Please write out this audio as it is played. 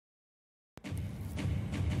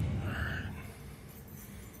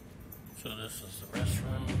So this is the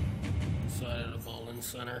restroom inside of the bowling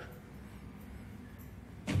center.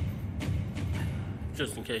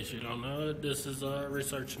 Just in case you don't know it, this is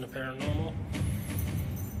Research in the Paranormal,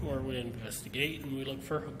 where we investigate and we look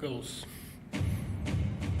for ghosts.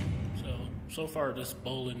 So far this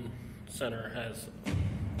bowling center has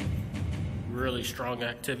really strong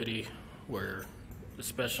activity, where,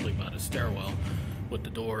 especially by the stairwell, with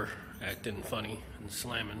the door acting funny and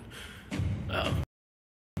slamming.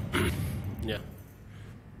 Yeah,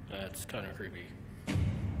 that's kind of creepy.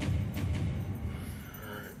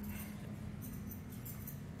 Alright.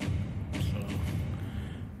 So,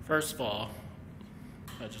 first of all,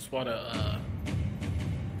 I just want to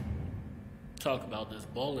talk about this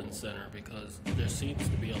bowling center, because there seems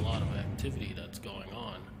to be a lot of activity that's going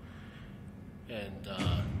on. And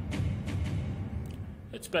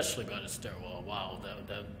especially by the stairwell. Wow,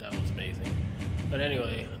 that was amazing. But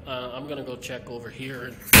anyway, I'm gonna go check over here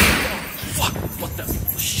and oh, fuck! What the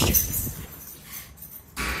shit?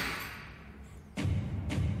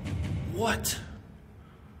 What?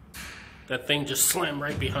 That thing just slammed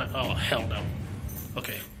right behind. Oh hell no.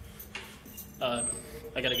 Okay. I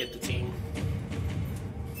gotta get the team.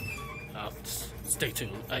 Stay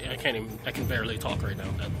tuned. I can't even. I can barely talk right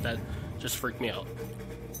now. That just freaked me out.